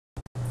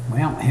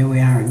Well, here we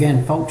are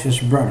again, folks.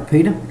 This is Brother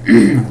Peter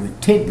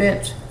with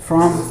tidbits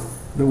from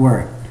the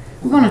Word.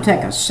 We're going to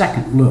take a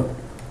second look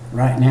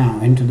right now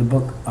into the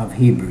book of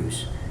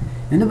Hebrews.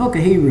 In the book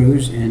of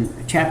Hebrews, in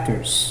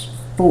chapter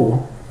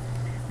 4,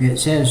 it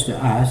says to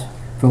us,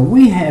 "For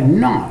we have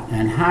not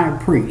an high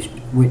priest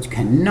which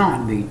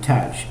cannot be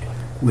touched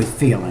with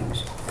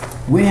feelings."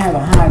 We have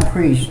a high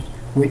priest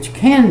which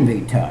can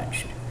be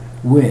touched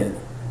with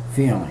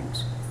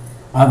feelings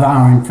of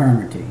our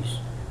infirmities,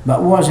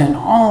 but was in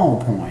all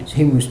points,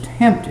 he was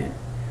tempted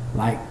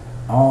like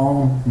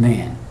all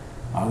men,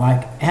 or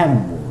like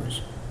Adam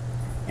was.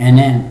 And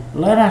then,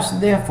 let us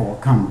therefore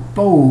come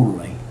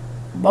boldly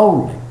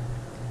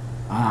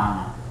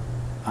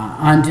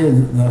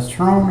unto the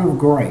throne of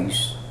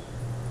grace,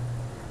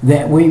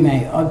 that we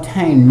may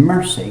obtain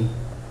mercy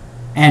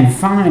and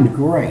find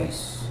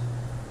grace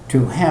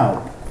to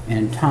help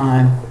in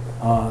time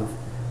of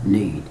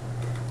need.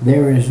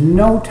 There is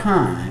no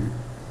time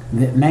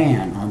that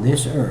man on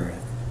this earth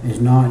is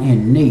not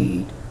in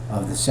need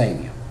of the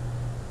Savior.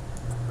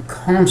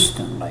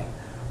 Constantly,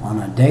 on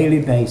a daily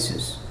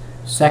basis,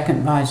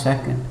 second by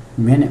second,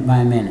 minute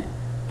by minute,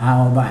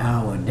 hour by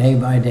hour, day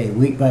by day,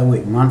 week by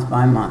week, month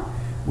by month,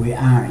 we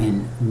are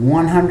in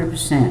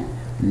 100%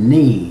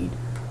 need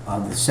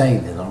of the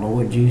Savior, the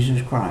Lord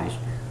Jesus Christ,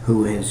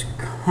 who has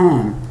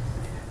come,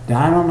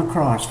 died on the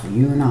cross for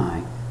you and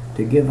I,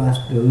 to give us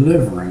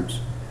deliverance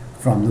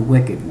from the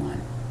wicked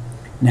one.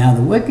 Now,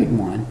 the wicked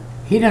one,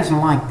 he doesn't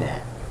like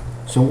that.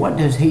 So what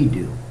does he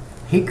do?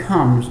 He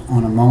comes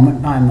on a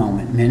moment by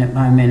moment, minute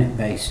by minute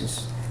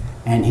basis,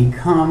 and he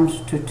comes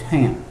to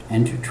tempt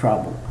and to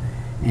trouble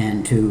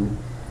and to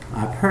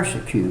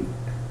persecute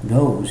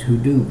those who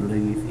do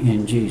believe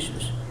in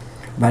Jesus.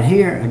 But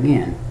here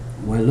again,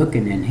 we're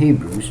looking in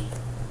Hebrews,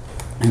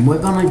 and we're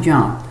going to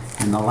jump.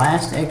 In the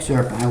last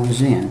excerpt I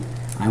was in,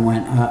 I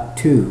went up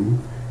to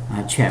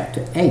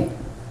chapter 8,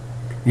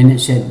 and it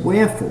said,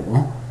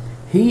 "Wherefore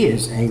he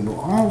is able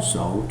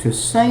also to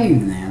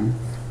save them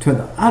to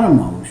the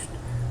uttermost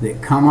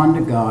that come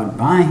unto God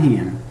by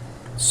him,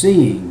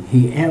 seeing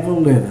he ever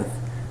liveth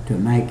to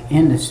make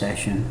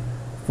intercession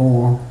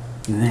for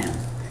them."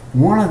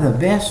 One of the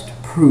best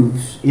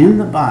proofs in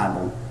the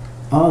Bible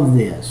of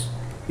this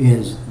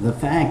is the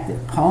fact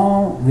that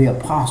Paul the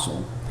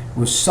Apostle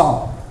was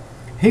Saul.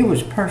 He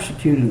was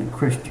persecuting a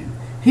Christian.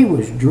 He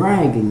was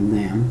dragging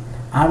them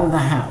out of the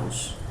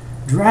house,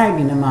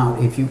 dragging them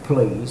out, if you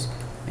please,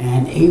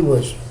 and he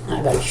was,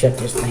 I got to shut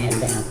this fan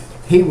down.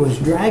 He was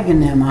dragging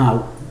them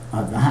out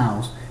of the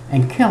house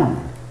and killing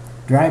them,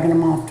 dragging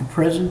them off to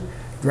prison,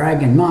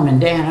 dragging mom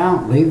and dad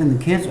out, leaving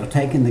the kids or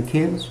taking the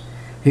kids.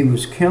 He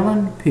was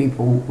killing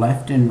people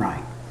left and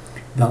right.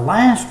 The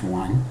last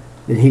one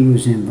that he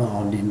was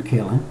involved in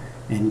killing,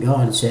 and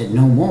God said,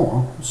 "No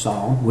more,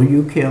 Saul, will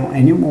you kill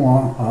any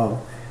more of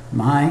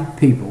my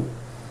people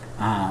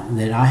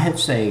that I have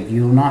saved.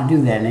 You will not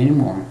do that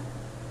anymore."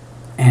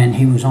 And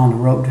he was on the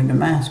road to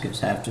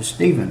Damascus after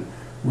Stephen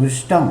was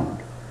stoned.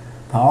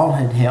 Paul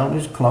had held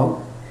his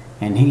cloak,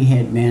 and he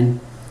had been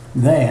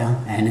there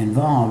and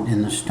involved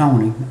in the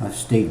stoning of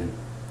Stephen.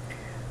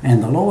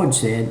 And the Lord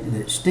said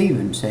that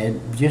Stephen said,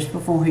 just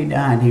before he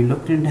died, he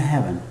looked into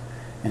heaven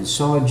and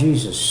saw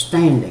Jesus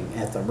standing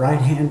at the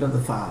right hand of the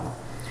Father.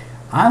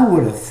 I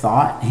would have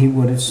thought he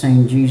would have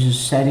seen Jesus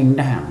sitting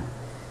down.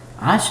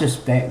 I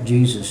suspect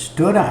Jesus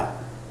stood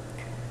up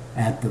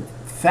at the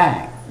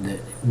fact that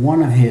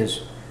one of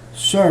his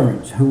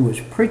servants who was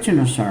preaching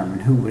a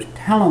sermon, who was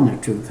telling the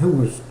truth, who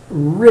was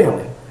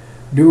really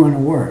doing the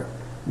work,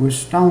 was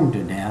stoned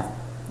to death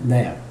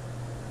there.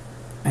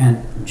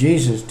 And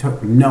Jesus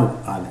took note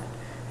of it.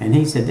 And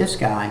he said, "This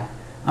guy,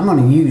 I'm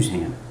going to use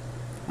him.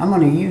 I'm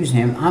going to use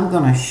him. I'm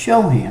going to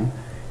show him,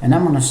 and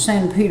I'm going to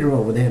send Peter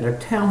over there to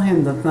tell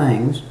him the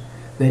things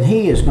that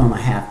he is going to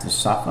have to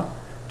suffer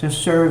to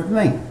serve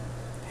me.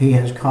 He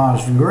has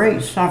caused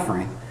great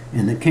suffering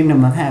in the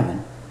kingdom of heaven,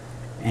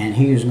 and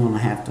he is going to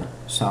have to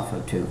suffer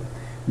too."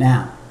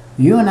 Now,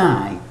 you and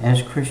I,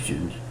 as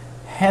Christians,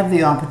 have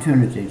the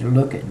opportunity to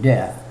look at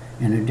death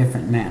in a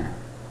different manner.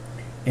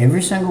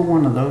 Every single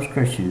one of those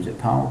Christians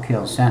that Paul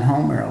killed, sent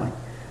home early,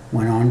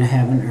 went on to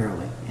heaven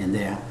early, and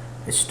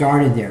it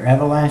started their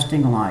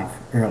everlasting life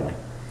early.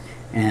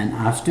 And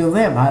are still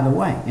there, by the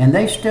way. And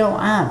they still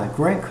are the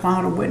great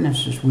cloud of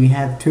witnesses we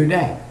have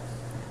today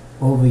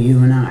over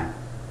you and I.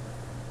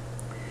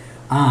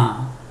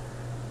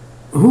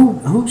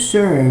 Who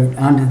served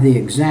under the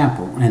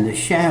example and the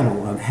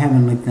shadow of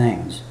heavenly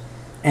things,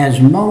 as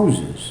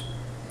Moses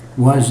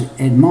was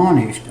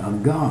admonished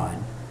of God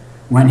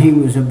when he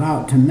was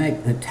about to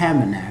make the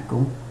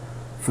tabernacle.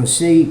 For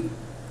see,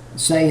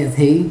 saith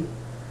he,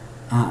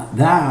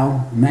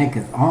 "Thou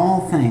maketh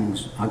all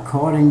things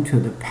according to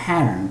the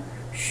pattern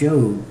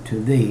showed to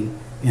thee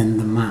in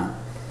the mount."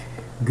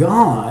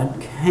 God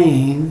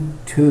came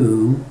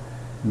to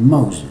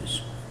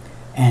Moses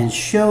and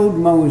showed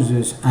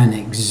Moses an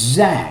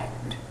exact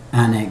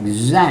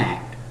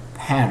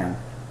pattern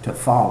to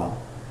follow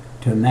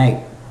to make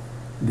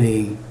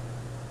the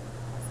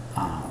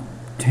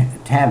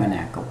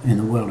tabernacle in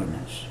the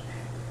wilderness.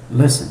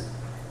 Listen,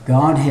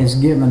 God has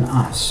given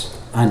us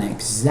an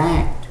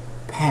exact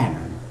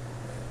pattern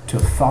to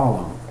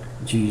follow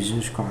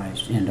Jesus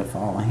Christ and to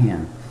follow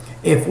Him.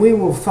 If we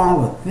will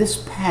follow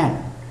this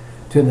pattern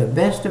to the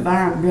best of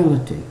our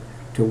ability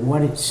to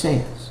what it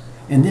says,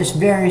 and this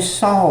very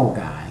Saul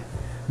guy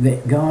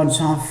that God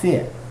saw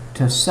fit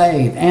to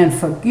save and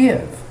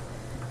forgive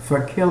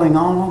for killing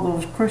all of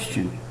those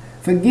Christians,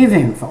 forgive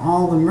him for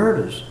all the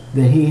murders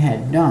that he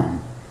had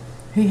done.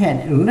 He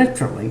had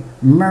literally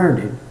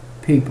murdered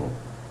people,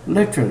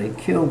 literally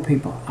killed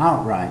people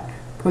outright,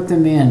 put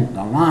them in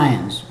the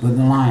lions with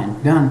the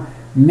lions, done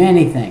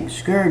many things,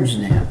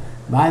 scourged them.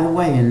 By the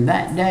way, in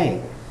that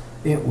day,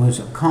 it was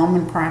a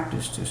common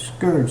practice to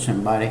scourge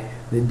somebody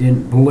that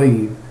didn't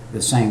believe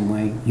the same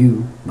way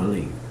you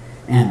believe.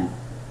 And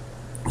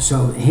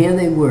so here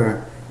they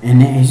were,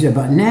 and he said,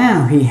 but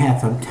now he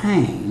hath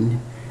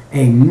obtained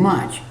a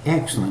much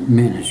excellent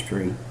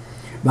ministry,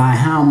 by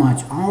how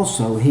much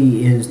also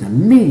he is the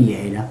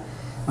mediator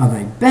of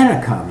a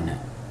better covenant,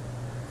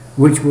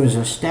 which was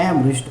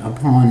established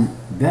upon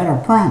better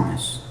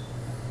promise.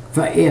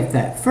 For if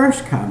that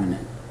first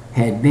covenant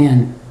had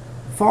been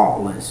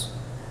faultless,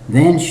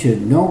 then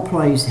should no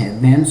place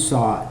have been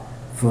sought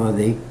for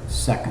the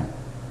second.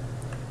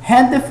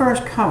 Had the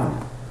first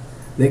covenant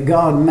that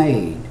God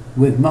made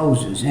with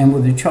Moses and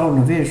with the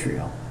children of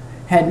Israel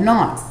had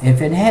not,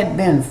 if it had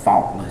been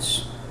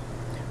faultless,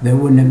 there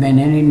wouldn't have been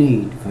any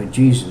need for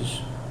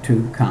Jesus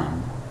to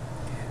come.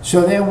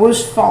 So there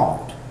was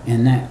fault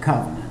in that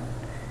covenant,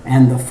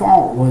 and the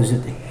fault was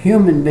that the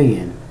human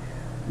being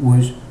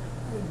was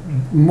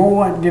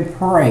more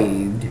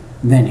depraved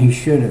than he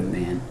should have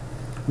been,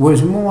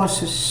 was more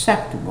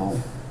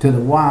susceptible to the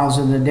wiles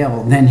of the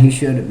devil than he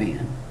should have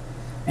been.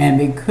 And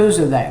because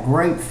of that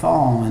great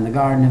fall in the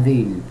Garden of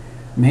Eden,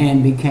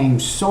 man became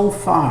so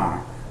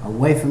far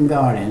away from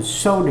God and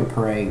so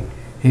depraved,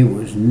 he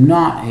was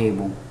not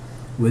able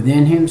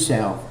within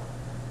himself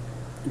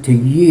to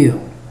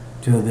yield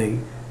to the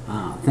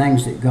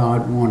things that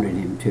God wanted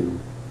him to.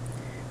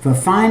 For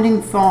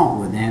finding fault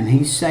with them,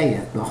 he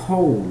saith,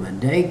 behold, the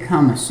day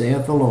cometh,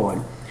 saith the Lord,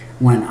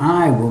 when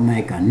I will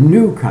make a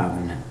new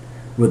covenant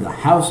with the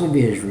house of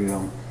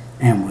Israel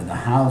and with the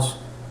house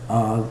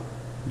of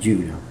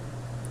Judah.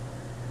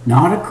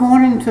 Not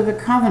according to the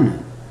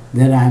covenant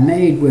that I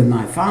made with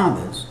my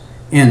fathers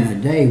in the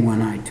day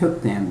when I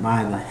took them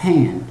by the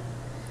hand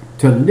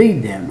to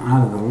lead them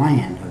out of the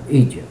land of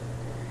Egypt,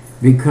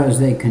 because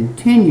they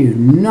continued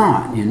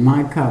not in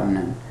my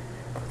covenant,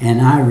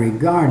 and I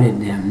regarded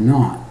them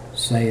not,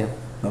 saith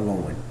the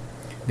Lord.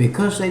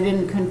 Because they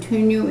didn't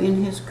continue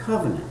in his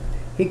covenant,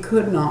 he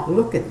could not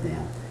look at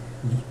them.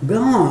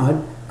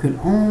 God could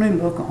only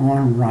look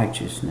on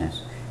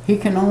righteousness. He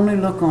can only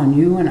look on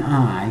you and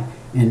I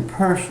in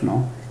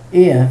personal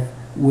if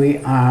we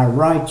are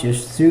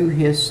righteous through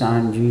his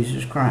Son,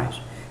 Jesus Christ.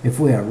 If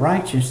we are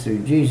righteous through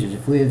Jesus,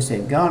 if we have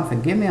said, God,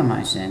 forgive me of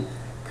my sin,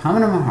 come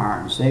into my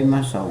heart and save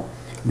my soul,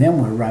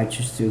 then we're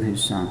righteous through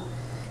his Son.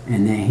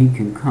 And then he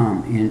can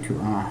come into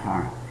our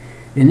heart.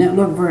 In that,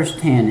 look, verse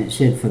 10, it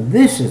said, for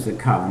this is the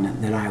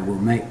covenant that I will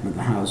make with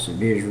the house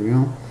of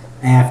Israel.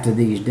 After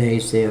these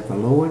days, saith the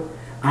Lord,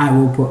 I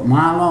will put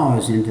my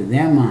laws into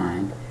their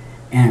mind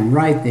and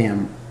write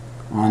them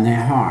on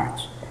their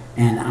hearts.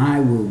 And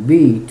I will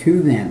be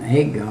to them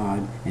a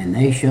God, and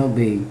they shall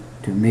be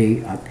to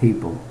me a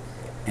people.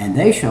 And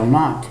they shall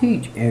not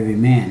teach every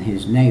man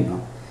his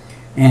neighbor,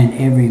 and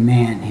every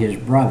man his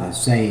brother,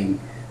 saying,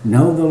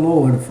 know the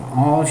Lord, for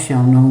all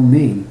shall know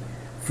me,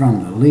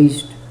 from the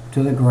least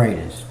to the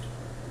greatest.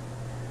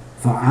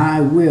 For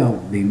I will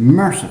be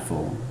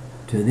merciful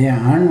to their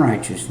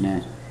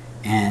unrighteousness,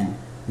 and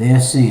their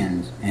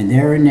sins and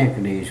their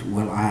iniquities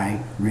will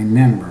I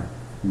remember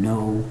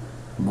no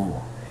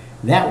more.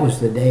 That was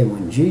the day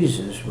when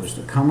Jesus was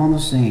to come on the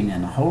scene,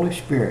 and the Holy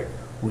Spirit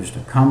was to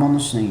come on the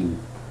scene,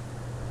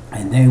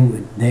 and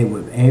they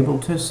would be able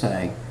to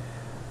say,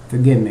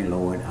 forgive me,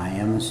 Lord, I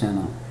am a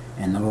sinner,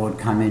 and the Lord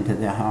come into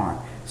their heart.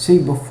 See,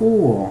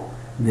 before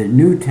the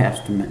New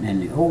Testament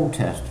and the Old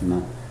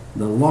Testament,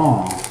 the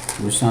law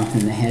was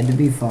something that had to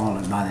be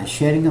followed by the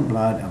shedding of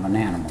blood of an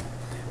animal.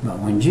 But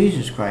when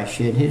Jesus Christ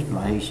shed his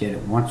blood, he shed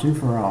it once and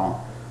for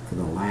all for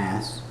the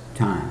last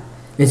time.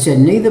 It said,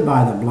 neither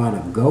by the blood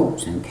of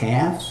goats and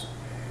calves,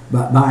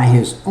 but by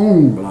his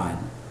own blood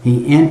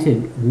he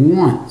entered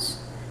once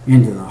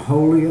into the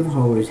Holy of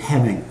Holies,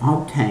 having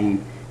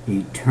obtained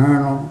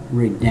eternal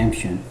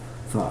redemption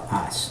for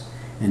us.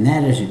 And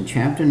that is in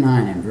chapter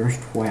 9 and verse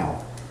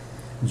 12.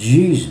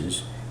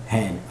 Jesus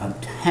had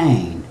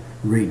obtained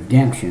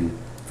redemption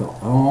for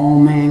all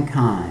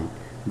mankind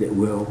that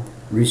will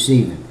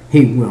receive it.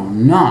 He will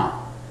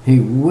not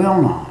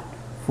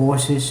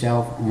force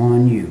himself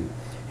on you.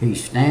 He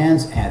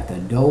stands at the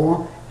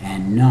door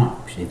and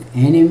knocks. If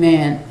any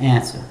man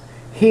answer,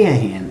 hear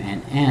him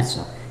and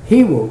answer.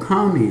 He will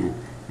come in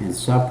and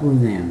sup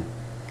with them,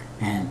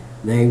 and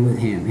they with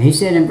him. He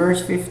said in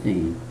verse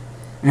 15,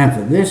 and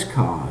for this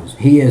cause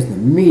he is the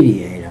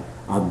mediator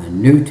of the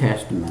New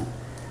Testament,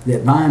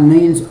 that by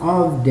means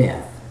of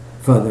death,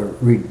 for the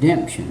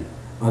redemption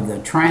of the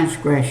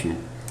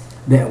transgression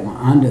that were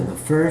under the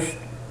first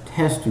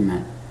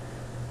testament,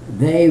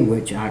 they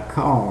which are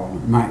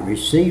called might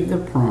receive the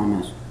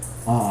promise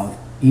of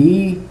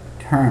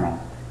eternal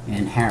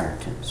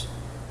inheritance.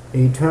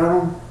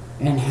 Eternal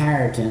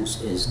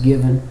inheritance is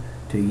given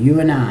to you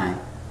and I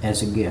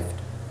as a gift.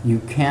 You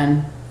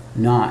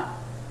cannot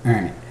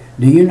earn it.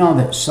 Do you know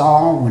that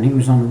Saul, when he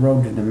was on the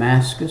road to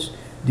Damascus,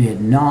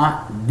 did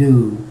not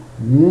do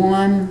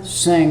one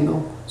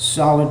single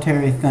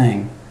solitary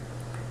thing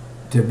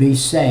to be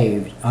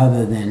saved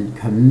other than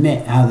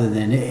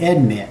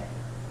admit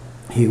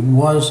he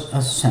was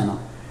a sinner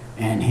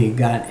and he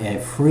got a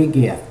free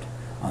gift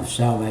of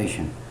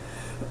salvation.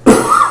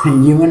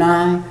 And you and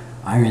I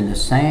are in the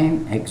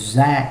same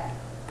exact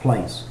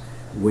place.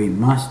 We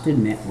must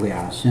admit we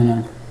are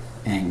sinners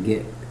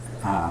and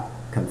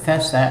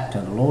confess that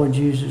to the Lord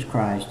Jesus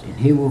Christ, and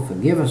he will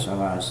forgive us of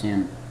our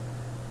sin.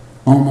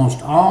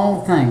 Almost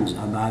all things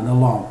are by the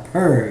law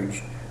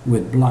purged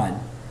with blood,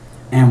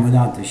 and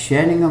without the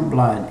shedding of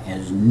blood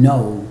is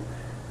no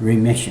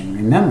remission.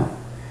 Remember,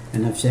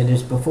 and I've said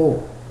this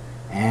before,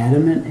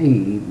 Adam and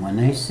Eve, when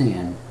they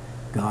sinned,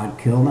 God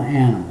killed the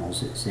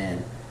animals, it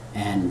said,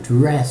 and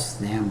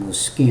dressed them with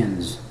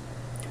skins.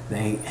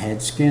 They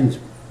had skins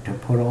to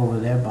put over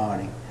their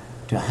body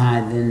to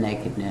hide their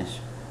nakedness,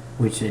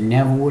 which they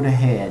never would have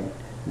had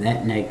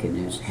that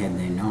nakedness had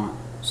they not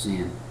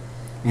sinned.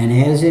 And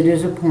as it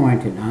is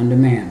appointed unto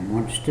man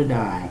once to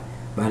die,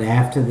 but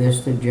after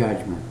this the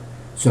judgment,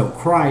 so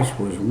Christ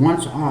was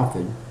once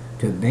offered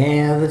to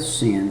bear the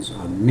sins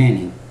of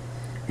many,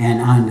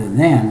 and unto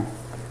them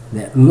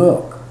that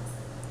look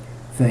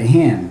for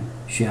him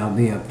shall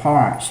he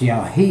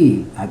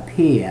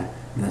appear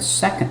the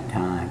second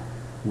time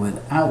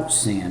without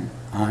sin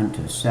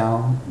unto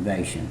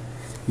salvation.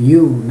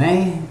 You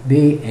may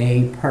be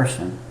a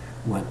person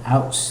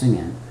without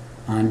sin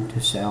unto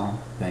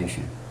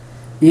salvation.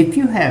 If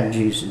you have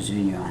Jesus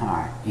in your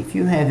heart, if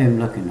you have him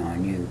looking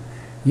on you,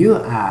 you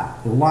are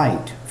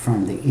light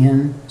from the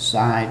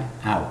inside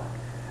out.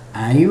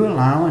 Are you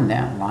allowing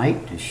that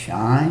light to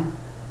shine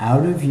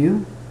out of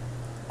you?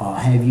 Or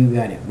have you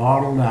got it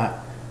bottled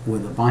up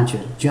with a bunch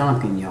of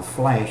junk in your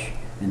flesh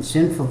and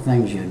sinful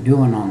things you're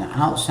doing on the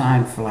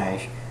outside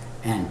flesh?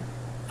 And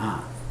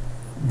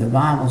the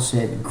Bible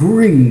said,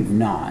 grieve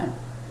not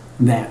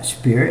that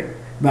spirit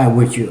by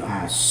which you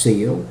are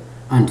sealed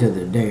unto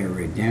the day of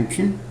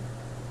redemption.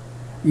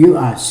 You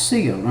are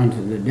sealed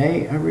unto the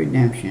day of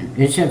redemption.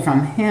 It said,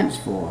 from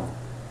henceforth,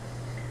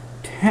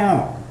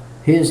 tell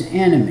his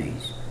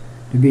enemies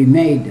to be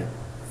made the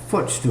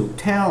footstool.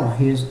 Tell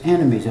his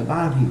enemies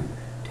about him.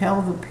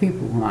 Tell the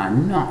people who are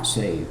not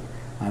saved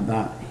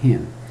about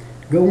him.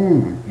 Go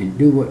on and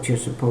do what you're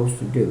supposed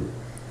to do.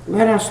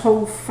 Let us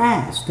hold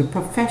fast the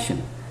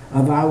profession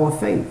of our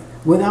faith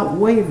without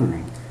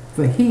wavering,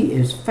 for he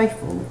is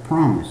faithful that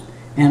promised.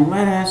 And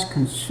let us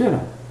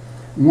consider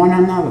one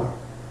another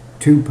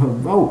to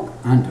provoke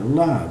unto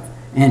love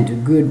and to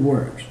good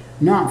works,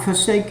 not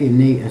forsaking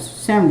the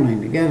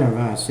assembling together of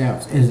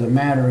ourselves, as the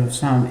matter of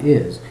some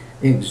is,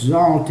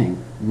 exalting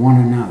one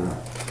another.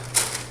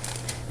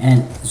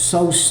 And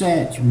so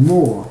such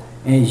more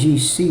as ye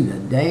see the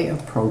day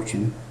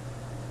approaching,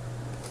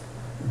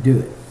 do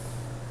it.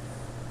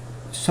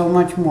 So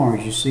much more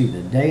as you see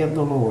the day of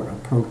the Lord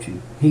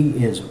approaching.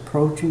 He is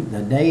approaching,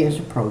 the day is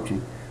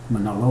approaching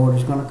when the Lord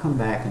is going to come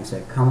back and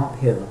say, come up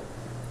hither.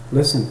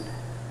 Listen,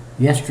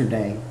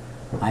 yesterday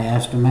I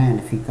asked a man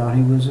if he thought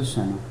he was a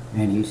sinner,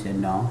 and he said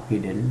no, he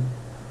didn't.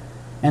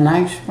 And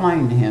I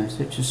explained to him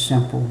such a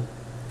simple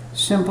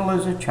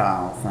as a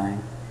child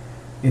thing.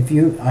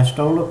 I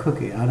stole a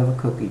cookie out of a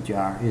cookie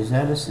jar, is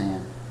that a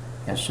sin?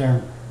 Yes,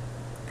 sir.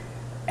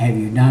 Have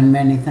you done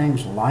many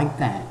things like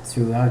that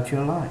throughout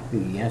your life?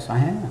 Yes, I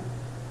have.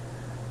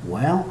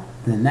 Well,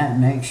 then that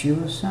makes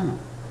you a sinner.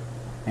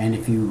 And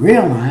if you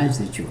realize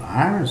that you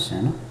are a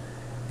sinner,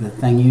 the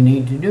thing you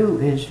need to do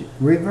is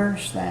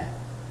reverse that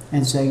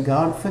and say,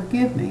 God,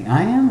 forgive me.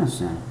 I am a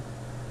sinner.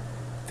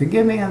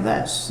 Forgive me of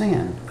that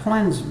sin.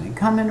 Cleanse me.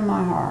 Come into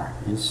my heart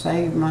and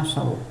save my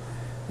soul,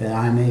 that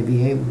I may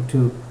be able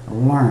to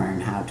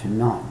learn how to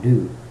not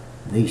do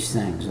these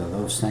things or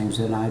those things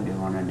that I do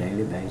on a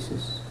daily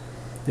basis.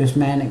 This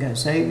man that got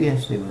saved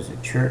yesterday was a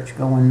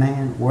church-going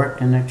man,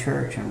 worked in the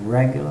church and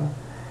regular,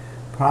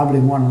 probably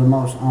one of the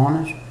most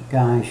honest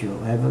guys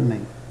you'll ever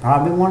meet,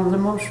 probably one of the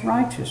most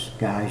righteous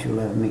guys you'll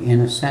ever meet in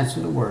the sense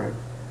of the word,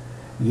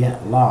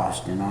 yet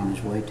lost and on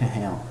his way to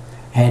hell.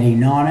 Had he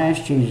not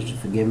asked Jesus to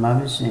forgive him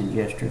of his sins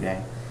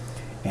yesterday,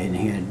 and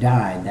he had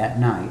died that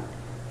night,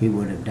 he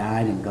would have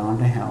died and gone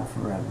to hell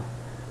forever.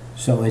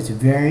 So it's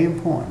very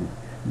important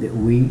that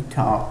we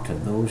talk to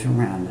those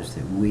around us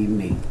that we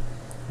meet.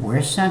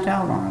 We're sent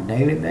out on a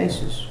daily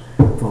basis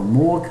for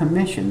more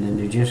commission than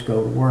to just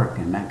go to work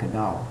and make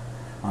 $1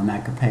 or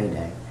make a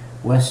payday.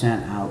 We're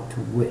sent out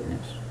to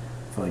witness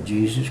for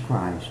Jesus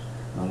Christ,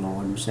 the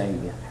Lord and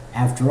Savior.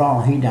 After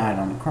all, he died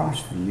on the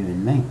cross for you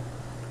and me.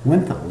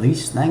 Wouldn't the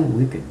least thing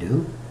we could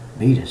do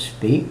be to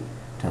speak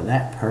to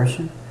that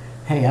person?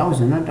 Hey, I was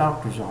in a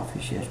doctor's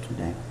office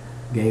yesterday.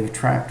 gave a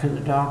tract to the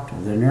doctor,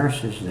 the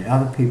nurses, the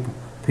other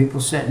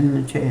people sitting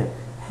in the chair.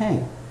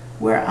 Hey,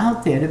 we're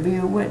out there to be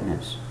a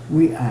witness.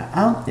 We are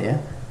out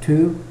there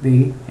to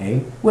be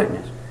a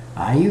witness.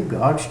 Are you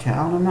God's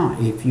child or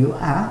not? If you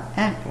are,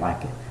 act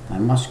like it. I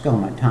must go.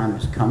 My time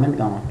is come and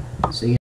gone. See you.